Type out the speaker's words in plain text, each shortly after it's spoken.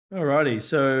Alrighty.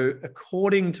 So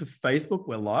according to Facebook,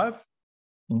 we're live.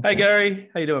 Okay. Hey, Gary.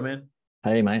 How you doing, man?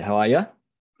 Hey, mate. How are you?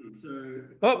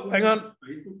 Oh, hang on.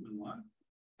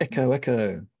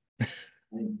 Echo.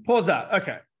 Pause that.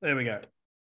 Okay. There we go.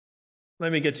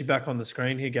 Let me get you back on the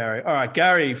screen here, Gary. All right.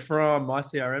 Gary from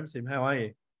myCRMSIM. How are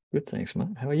you? Good, thanks,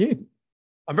 mate. How are you?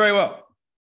 I'm very well.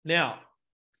 Now,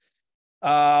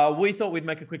 we thought we'd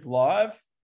make a quick live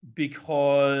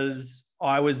because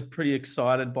I was pretty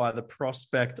excited by the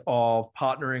prospect of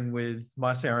partnering with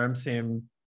myCRMSIM.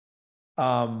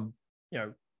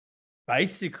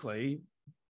 Basically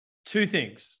two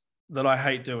things that I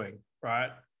hate doing, right?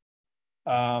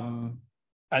 And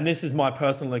this is my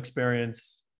personal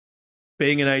experience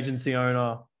being an agency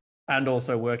owner and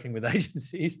also working with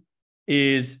agencies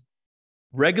is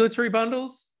regulatory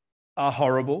bundles are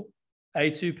horrible.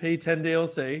 A2P 10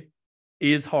 DLC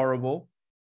is horrible,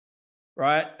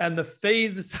 right? And the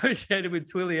fees associated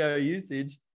with Twilio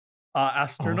usage are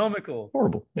astronomical.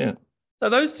 Horrible, yeah. So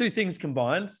those two things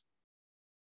combined,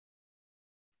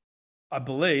 I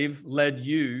believe, led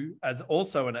you as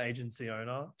also an agency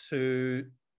owner to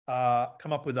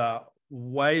come up with a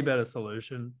way better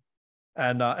solution.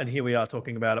 And here we are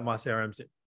talking about it, myCRMSIM.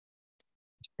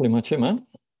 Pretty much it, man.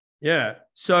 Yeah.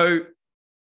 So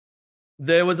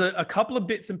there was a couple of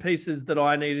bits and pieces that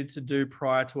I needed to do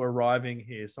prior to arriving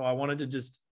here. So I wanted to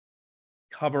just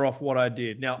cover off what I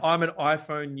did. Now, I'm an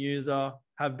iPhone user,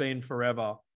 have been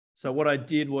forever. So what I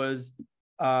did was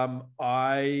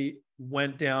I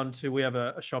went down to, we have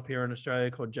a shop here in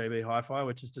Australia called JB Hi-Fi,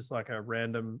 which is just like a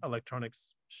random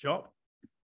electronics shop.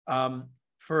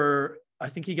 I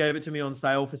think he gave it to me on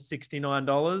sale for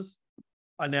 $69.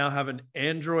 I now have an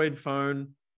Android phone,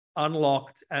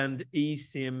 unlocked and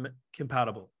eSIM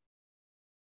compatible.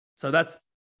 So that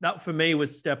for me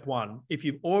was step one. If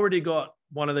you've already got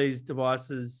one of these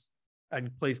devices,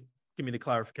 and please give me the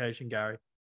clarification, Gary,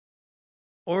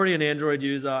 already an Android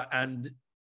user and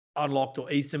unlocked or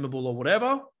eSIMable or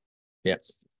whatever. Yeah.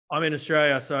 I'm in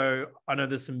Australia, so I know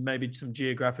there's maybe some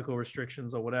geographical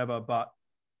restrictions or whatever, but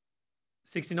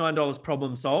 $69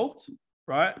 problem solved,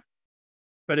 right?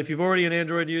 But if you've already an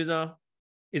Android user,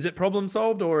 is it problem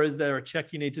solved or is there a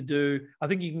check you need to do? I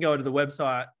think you can go to the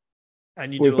website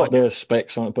and We've got the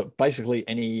specs on it, but basically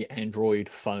any Android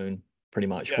phone pretty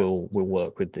much will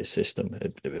work with this system.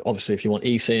 Obviously, if you want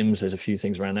eSIMs, there's a few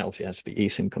things around that. Obviously, it has to be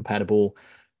eSIM compatible,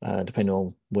 depending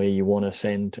on where you want to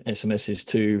send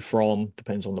SMSs from,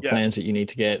 depends on the plans that you need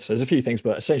to get. So there's a few things,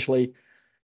 but essentially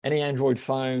any Android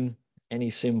phone, any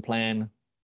SIM plan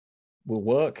will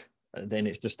work. Then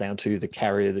it's just down to the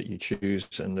carrier that you choose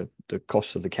and the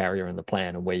cost of the carrier and the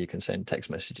plan and where you can send text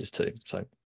messages to. So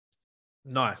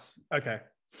nice. Okay.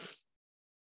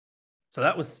 So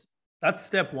that's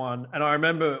step one. And I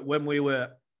remember when we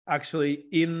were actually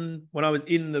when I was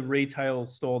in the retail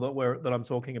store that I'm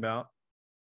talking about,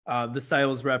 the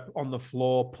sales rep on the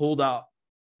floor pulled up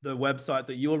the website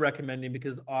that you were recommending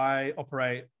because I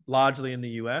operate largely in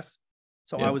the US.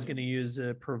 So I was going to use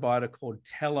a provider called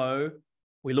Tello.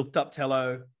 We looked up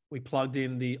Tello. We plugged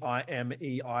in the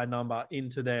IMEI number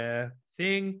into their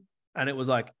thing, and it was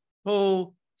like,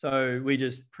 cool. So we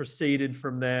just proceeded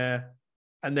from there.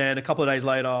 And then a couple of days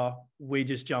later, we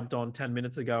just jumped on 10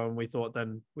 minutes ago and we thought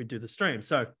then we'd do the stream.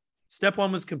 So step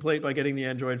one was complete by getting the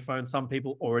Android phone. Some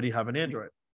people already have an Android.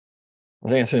 I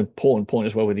think that's an important point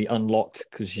as well with the unlocked,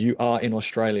 because you are in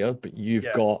Australia, but you've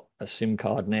got a SIM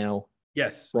card now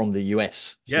from the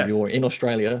US. So you're in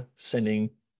Australia sending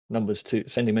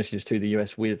messages to the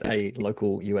US with a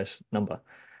local US number.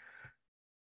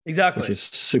 Exactly. Which is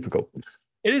super cool.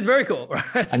 It is very cool,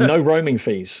 right? And no roaming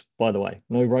fees, by the way.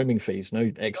 No roaming fees, no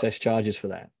excess charges for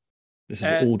that. This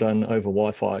is all done over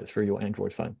Wi-Fi through your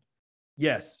Android phone.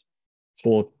 Yes.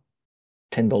 For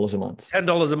 $10 a month.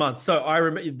 $10 a month. So I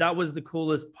remember that was the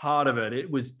coolest part of it.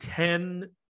 It was $10.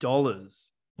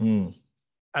 And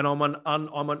I'm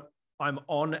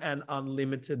on an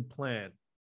unlimited plan.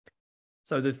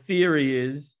 So the theory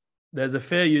is there's a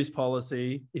fair use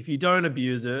policy. If you don't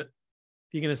abuse it,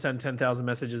 if you're going to send 10,000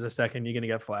 messages a second, you're going to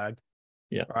get flagged.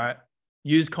 Yeah. Right.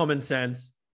 Use common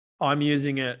sense. I'm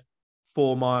using it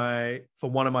for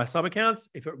one of my sub accounts.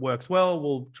 If it works well,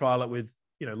 we'll trial it with,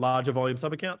 larger volume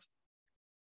sub accounts.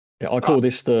 Yeah. I call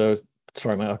this the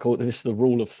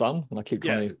rule of thumb. And I keep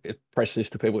trying to press this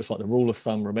to people. It's like the rule of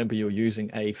thumb. Remember, you're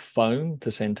using a phone to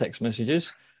send text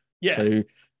messages. Yeah. So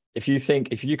if you're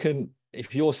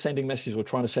sending messages or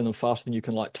trying to send them faster than you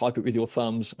can type it with your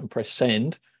thumbs and press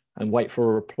send and wait for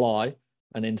a reply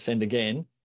and then send again,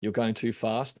 you're going too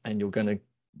fast and you're going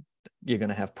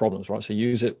to have problems, right? So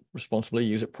use it responsibly,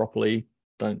 use it properly.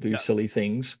 Don't do silly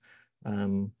things,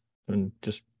 and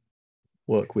just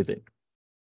work with it.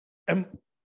 And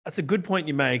that's a good point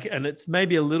you make. And it's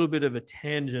maybe a little bit of a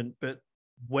tangent, but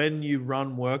when you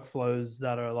run workflows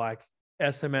that are like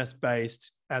SMS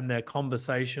based and they're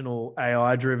conversational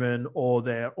AI driven or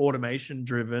they're automation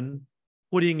driven,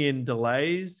 putting in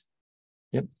delays,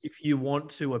 if you want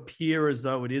to appear as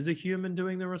though it is a human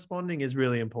doing the responding, is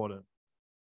really important.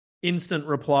 Instant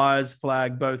replies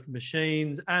flag both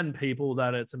machines and people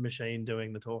that it's a machine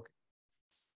doing the talking.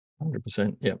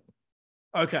 100%. Yep.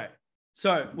 Okay.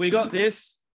 So we got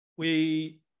this.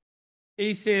 We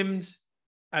eSIM'd.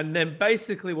 And then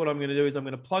basically what I'm going to do is I'm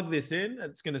going to plug this in.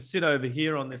 It's going to sit over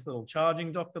here on this little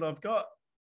charging dock that I've got,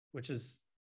 which is,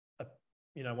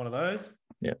 one of those.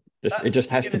 Yeah. It just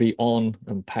has to be on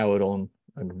and powered on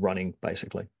and running,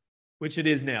 basically. Which it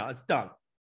is now. It's done.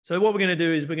 So what we're going to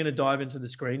do is we're going to dive into the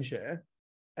screen share.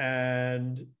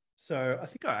 And so I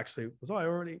think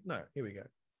no, here we go.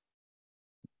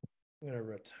 I'm going to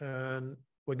return.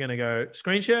 We're going to go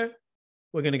screen share.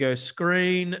 We're going to go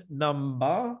screen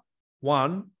number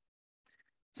 1.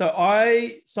 So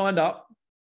I signed up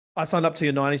to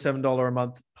your $97 a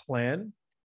month plan.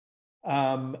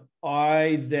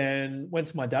 I then went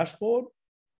to my dashboard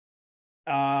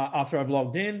after I've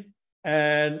logged in,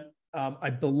 and I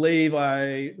believe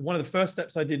one of the first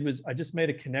steps I did was I just made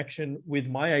a connection with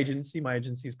my agency. My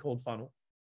agency is called Funnel.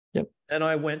 Yep. And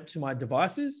I went to my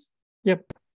devices. Yep.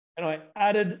 And I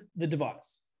added the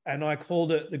device. And I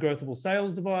called it the Growthable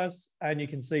Sales device. And you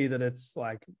can see that it's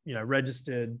like,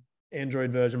 registered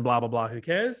Android version, blah, blah, blah, who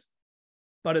cares?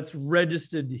 But it's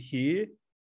registered here.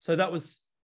 So that was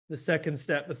the second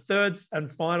step. The third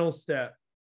and final step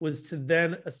was to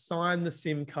then assign the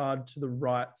SIM card to the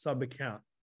right sub account.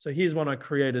 So here's one I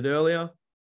created earlier.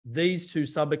 These two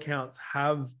sub accounts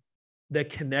they're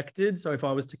connected. So if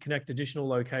I was to connect additional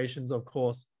locations, of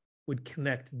course, would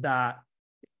connect that,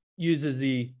 uses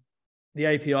the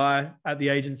API at the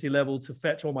agency level to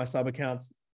fetch all my sub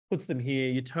accounts, puts them here,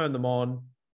 you turn them on,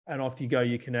 and off you go,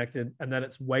 you're connected. And then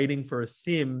it's waiting for a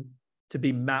SIM to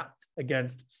be mapped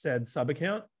against said sub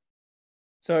account.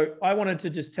 So I wanted to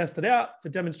just test it out for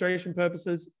demonstration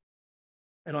purposes.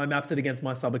 And I mapped it against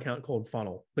my sub account called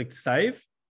Funnel. Clicked save.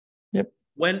 Yep.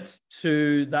 Went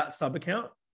to that sub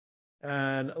account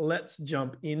and let's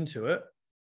jump into it.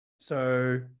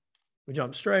 So we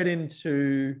jump straight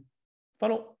into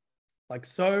Funnel. Like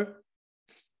so.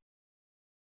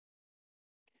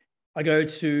 I go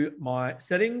to my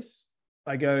settings.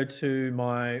 I go to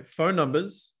my phone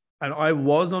numbers, and I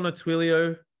was on a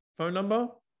Twilio phone number.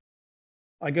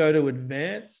 I go to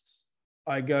advanced.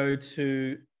 I go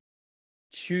to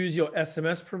choose your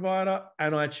SMS provider,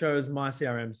 and I chose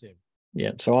myCRMSIM.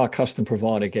 Yeah. So our custom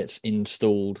provider gets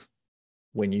installed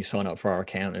when you sign up for our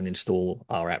account and install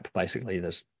our app. Basically,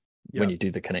 when you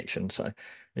do the connection. So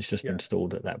it's just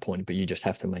installed at that point, but you just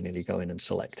have to manually go in and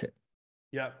select it.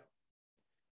 Yeah.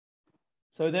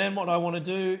 So then what I want to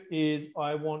do is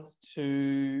I want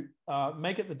to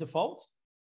make it the default.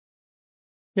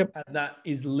 Yep. And that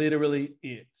is literally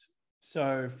it.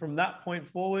 So from that point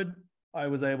forward, I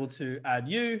was able to add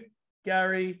you,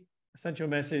 Gary, I sent you a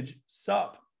message,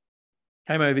 sup,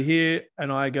 came over here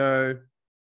and I go,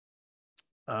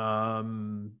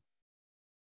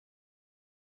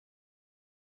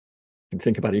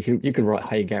 think about it. You can write,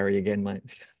 "Hey Gary" again, mate.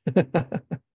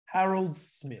 Harold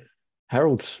Smith.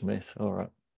 Harold Smith. All right.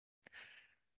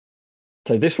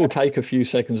 So this will take a few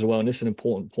seconds as well, and this is an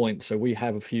important point. So we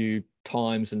have a few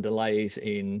times and delays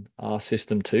in our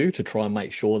system too to try and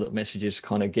make sure that messages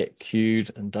kind of get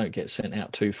queued and don't get sent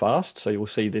out too fast. So you'll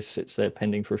see this sits there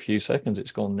pending for a few seconds.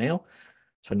 It's gone now.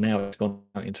 So now it's gone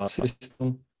into our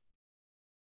system.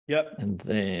 Yep. And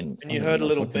then and you heard a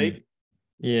little beep.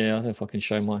 Yeah, I don't know if I can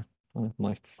show my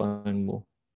phone will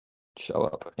show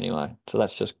up anyway. So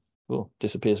that's just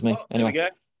disappears me. Anyway, there we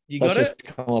go. You got just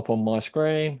come up on my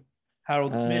screen.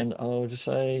 Harold Smith. And I'll just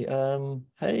say,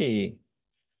 hey.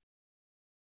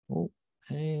 Oh,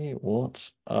 hey,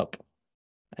 what's up,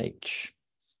 H?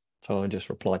 So I just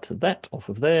reply to that off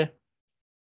of there.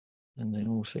 And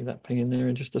then we'll see that ping in there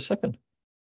in just a second.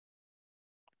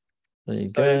 There you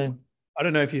go. I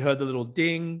don't know if you heard the little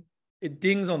ding. It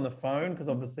dings on the phone because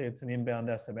obviously it's an inbound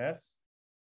SMS.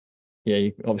 Yeah,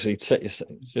 you obviously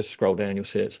just scroll down, you'll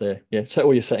see it's there. Yeah, set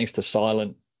all your settings to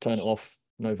silent, turn it off,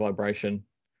 no vibration.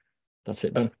 That's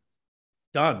it, done.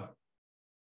 Done.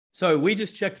 So we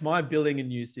just checked my billing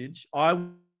and usage. I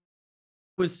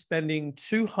was spending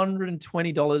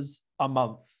 $220 a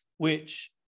month,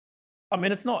 which, I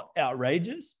mean, it's not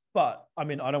outrageous, but I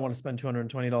mean, I don't want to spend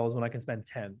 $220 when I can spend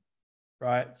 10,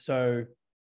 right? So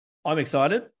I'm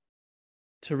excited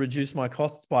to reduce my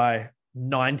costs by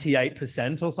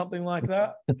 98% or something like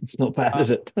that. It's not bad,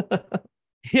 is it?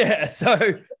 Yeah.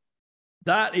 So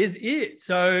that is it.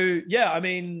 So yeah, I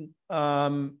mean,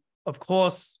 of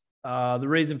course, the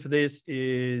reason for this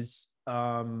is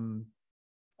I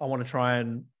want to try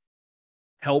and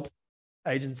help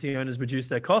agency owners reduce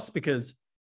their costs, because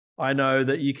I know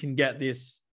that you can get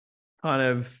this kind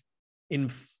of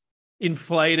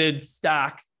inflated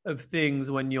stack of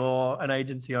things when you're an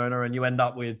agency owner, and you end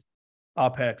up with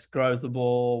UpEx, growth the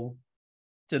ball,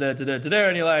 and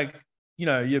you're like,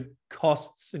 your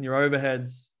costs and your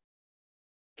overheads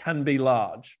can be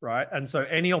large, right? And so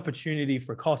any opportunity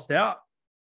for cost out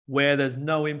where there's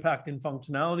no impact in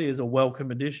functionality is a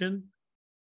welcome addition.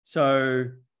 So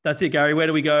that's it, Gary. Where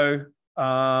do we go?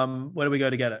 Where do we go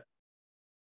to get it?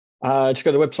 Just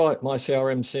go to the website,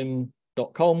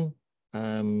 myCRMSIM.com.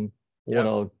 What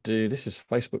I'll do, this is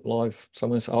Facebook Live.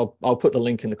 I'll put the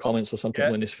link in the comments or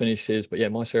something when this finishes. But yeah,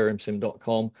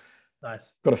 myCRMSIM.com.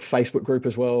 Nice. Got a Facebook group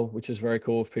as well, which is very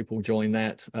cool if people join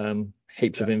that.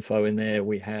 Heaps of info in there.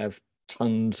 We have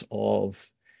tons of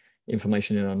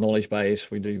information in our knowledge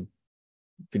base. We do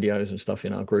videos and stuff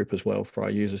in our group as well for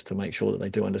our users to make sure that they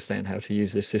do understand how to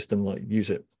use this system, like use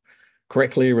it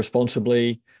correctly,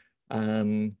 responsibly.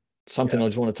 Something I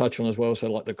just want to touch on as well.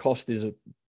 So like the cost is a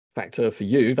factor for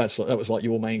you. That was like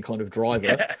your main kind of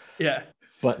driver. Yeah.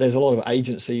 But there's a lot of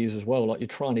agencies as well, like you're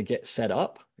trying to get set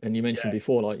up. And you mentioned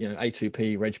before, like,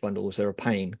 A2P reg bundles, they're a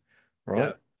pain,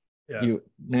 right? Yeah.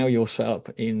 You're set up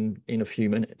in a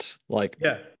few minutes. Like,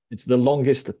 it's the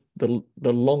longest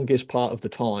part of the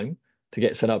time to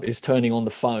get set up is turning on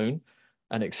the phone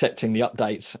and accepting the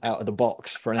updates out of the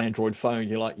box for an Android phone.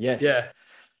 You're like, yes,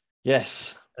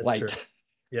 that's wait. true.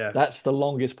 Yeah. That's the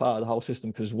longest part of the whole system,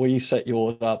 because we set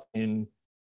yours up in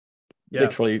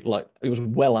literally, like, it was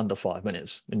well under 5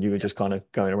 minutes, and you were just kind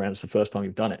of going around. It's the first time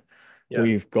you've done it.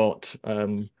 We've got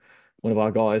one of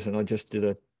our guys, and I just did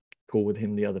a call with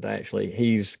him the other day, actually.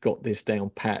 He's got this down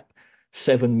pat,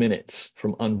 7 minutes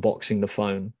from unboxing the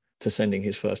phone to sending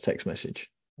his first text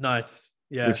message. Nice.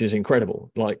 Yeah. Which is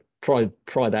incredible. Like, try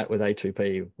that with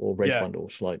A2P or reg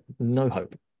bundles. Like, no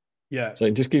hope. Yeah. So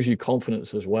it just gives you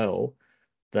confidence as well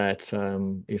that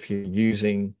if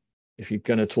you're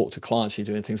going to talk to clients, you're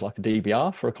doing things like a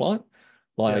DBR for a client,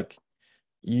 like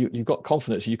you've got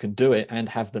confidence you can do it and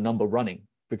have the number running,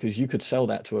 because you could sell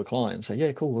that to a client and say,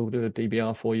 yeah, cool, we'll do a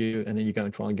DBR for you. And then you go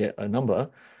and try and get a number,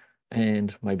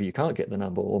 and maybe you can't get the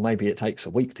number, or maybe it takes a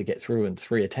week to get through and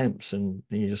 3 attempts. And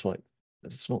you're just like,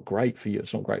 it's not great for you.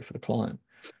 It's not great for the client.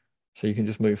 So you can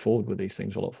just move forward with these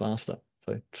things a lot faster.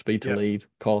 So speed to lead,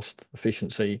 cost,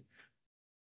 efficiency.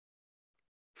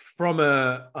 From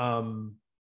a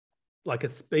like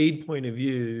a speed point of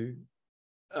view,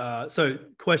 so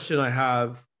question I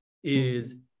have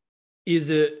is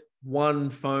it one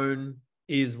phone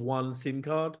is one SIM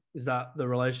card? Is that the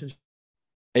relationship?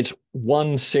 It's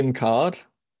one SIM card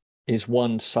is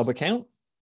one sub account,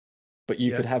 but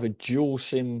you could have a dual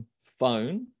SIM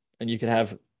phone, and you could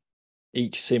have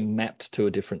each SIM mapped to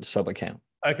a different sub account.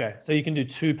 Okay, so you can do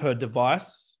 2 per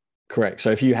device. Correct. So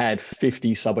if you had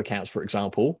 50 sub accounts, for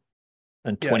example,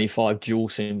 and 25 dual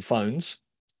SIM phones,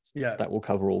 that will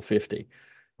cover all 50.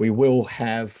 We will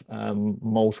have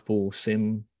multiple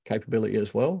SIM capability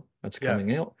as well. That's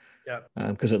coming out.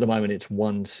 Because at the moment it's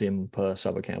one SIM per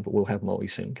sub account, but we'll have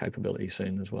multi-SIM capability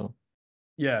soon as well.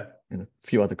 Yeah. And a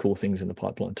few other cool things in the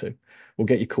pipeline too. We'll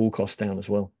get your call costs down as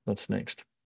well. That's next.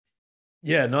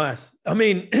 Yeah, nice. I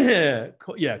mean, I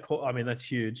mean, that's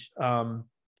huge. I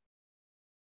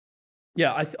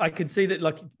could see that,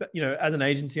 like, as an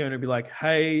agency owner, be like,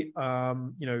 hey, I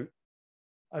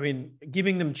mean,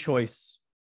 giving them choice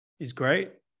is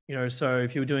great. So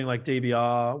if you're doing like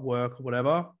DBR work or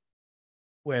whatever,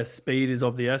 where speed is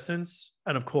of the essence,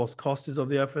 and of course cost is of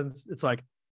the essence, it's like,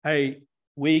 hey,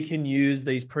 we can use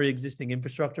these pre-existing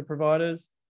infrastructure providers.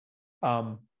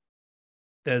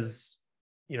 There's,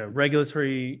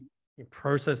 regulatory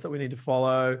process that we need to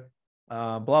follow,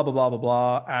 blah, blah, blah, blah,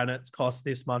 blah. And it costs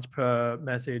this much per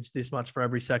message, this much for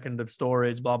every second of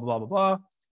storage, blah, blah, blah, blah, blah.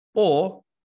 Or,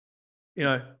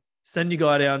 send your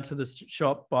guy down to the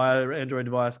shop, buy an Android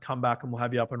device, come back, and we'll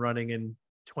have you up and running in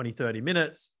 20, 30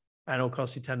 minutes. And it'll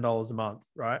cost you $10 a month,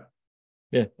 right?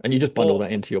 Yeah, and you just bundle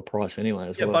that into your price anyway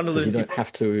as well. Bundle it because you don't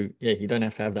have to. Yeah, you don't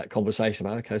have to have that conversation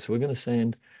about, okay, so we're going to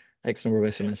send X number of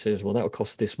SMSs. Well, that will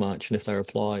cost this much, and if they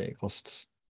reply, it costs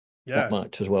that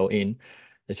much as well.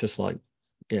 It's just like,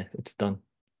 it's done.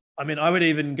 I mean, I would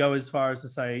even go as far as to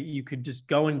say you could just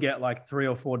go and get like 3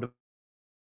 or 4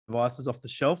 devices off the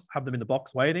shelf, have them in the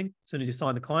box waiting. As soon as you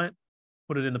sign the client,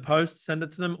 put it in the post, send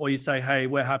it to them, or you say, hey,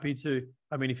 we're happy to.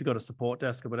 I mean, if you've got a support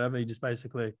desk or whatever, you just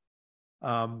basically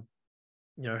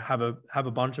have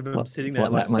a bunch of them sitting there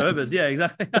like like that, mate. servers. Yeah,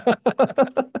 exactly.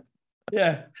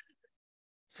 Yeah.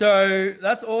 So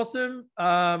that's awesome.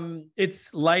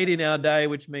 It's late in our day,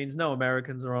 which means no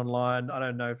Americans are online. I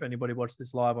don't know if anybody watched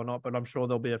this live or not, but I'm sure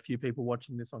there'll be a few people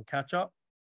watching this on catch up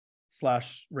 /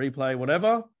 replay,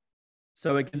 whatever.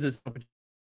 So it gives us an opportunity,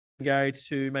 Gary,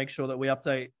 to make sure that we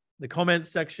update the comments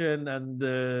section and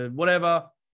the whatever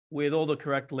with all the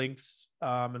correct links,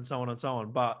 and so on and so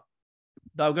on. But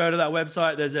they'll go to that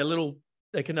website. There's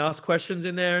they can ask questions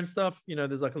in there and stuff.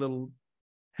 There's like a little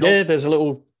help. Yeah, there's a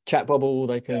little chat bubble.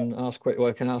 They can ask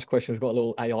questions. We've got a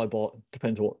little AI bot.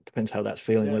 Depends how that's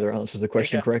feeling, whether it answers the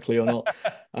question correctly or not.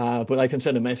 But they can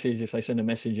send a message. If they send a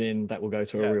message in, that will go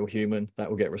to a real human.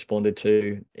 That will get responded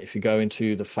to. If you go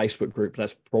into the Facebook group,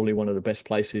 that's probably one of the best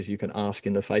places you can ask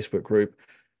in the Facebook group.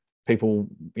 People,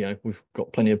 we've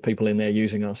got plenty of people in there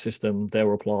using our system. They'll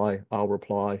reply. I'll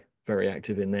reply. Very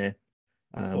active in there.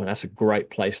 And that's a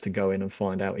great place to go in and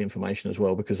find out information as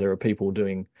well, because there are people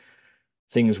doing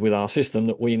things with our system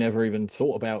that we never even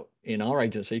thought about in our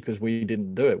agency because we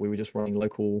didn't do it. We were just running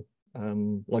local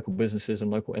businesses and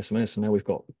local SMS, and now we've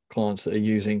got clients that are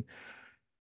using,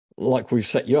 like we've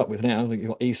set you up with now. You've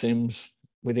got eSIMs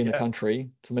within a country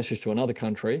to message to another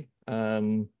country,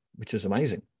 which is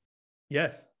amazing.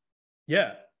 Yes.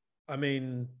 Yeah. I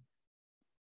mean,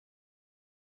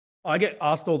 I get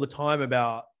asked all the time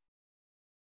about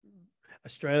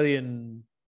Australian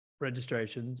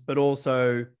registrations, but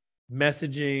also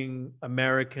messaging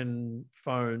American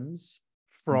phones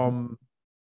from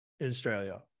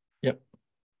Australia. Yep.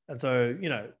 And so,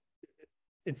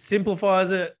 it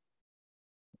simplifies it.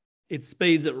 It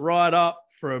speeds it right up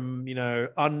from,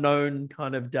 unknown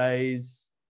kind of days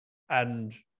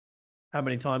and how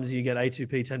many times do you get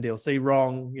A2P 10DLC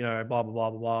wrong, blah, blah, blah,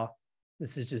 blah, blah.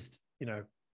 This is just,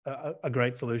 a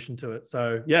great solution to it.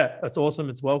 So yeah, that's awesome.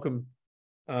 It's welcome.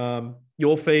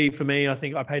 Your fee for me, I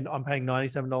think I'm paying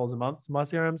 $97 a month to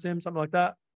myCRMSIM, something like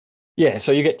that. Yeah,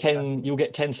 so you get 10, you'll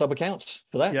get 10 sub accounts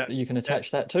for that. You can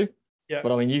attach that to. Yeah.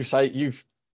 But I mean, you've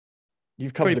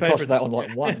covered the cost of that on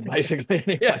like one, basically.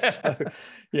 Anyway. So,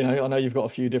 I know you've got a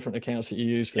few different accounts that you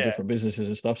use for different businesses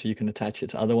and stuff, so you can attach it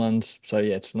to other ones. So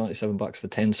yeah, it's $97 for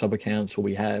 10 sub accounts, or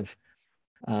we have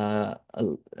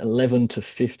 11 to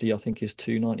 50, I think, is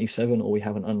 $297, or we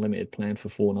have an unlimited plan for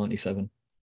 $497.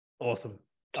 Awesome.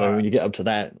 So when you get up to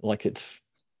that, like it's,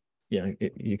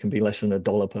 you can be less than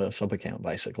 $1 per sub account,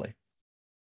 basically.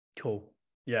 Cool.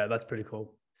 Yeah, that's pretty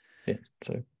cool. Yeah.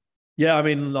 So. Yeah, I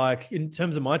mean, like in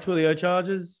terms of my Twilio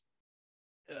charges,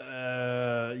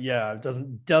 it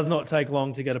does not take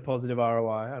long to get a positive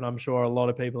ROI, and I'm sure a lot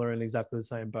of people are in exactly the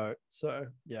same boat. So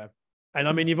yeah, and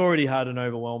I mean, you've already had an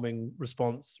overwhelming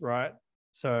response, right?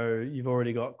 So you've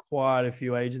already got quite a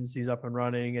few agencies up and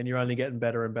running, and you're only getting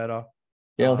better and better.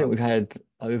 Yeah, I think we've had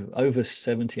over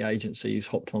 70 agencies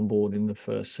hopped on board in the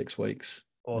first 6 weeks.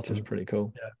 Awesome. Which is pretty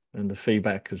cool. Yeah. And the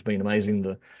feedback has been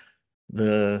amazing.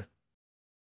 The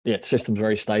system's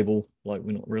very stable. Like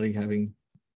we're not really having,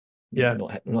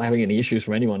 not having any issues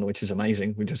from anyone, which is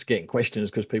amazing. We're just getting questions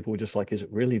because people were just like, "Is it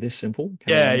really this simple?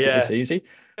 Can I make it this easy?"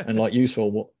 And like you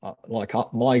saw,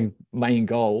 my main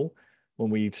goal when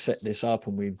we set this up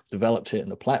and we developed it in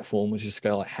the platform was just to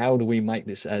go like, how do we make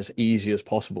this as easy as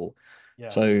possible? Yeah.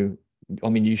 So, I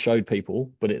mean, you showed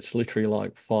people, but it's literally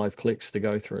like 5 clicks to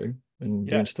go through, and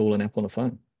you install an app on a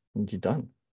phone, and you're done.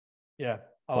 Yeah.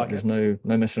 There's no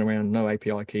messing around, no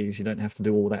API keys. You don't have to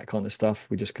do all that kind of stuff.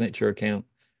 We just connect your account,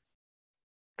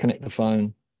 connect the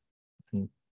phone, and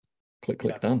click,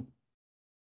 done.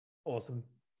 Awesome.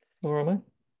 All right, mate.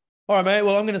 All right, mate.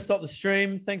 Well, I'm going to stop the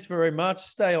stream. Thanks very much.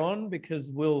 Stay on because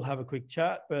we'll have a quick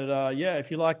chat. But if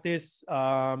you like this,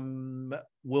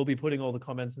 we'll be putting all the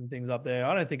comments and things up there.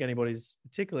 I don't think anybody's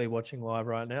particularly watching live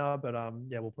right now, but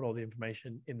we'll put all the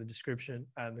information in the description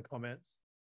and the comments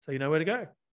so you know where to go.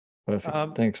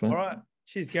 Perfect. Thanks, man. All right.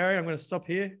 Cheers, Gary. I'm going to stop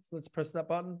here. So let's press that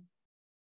button.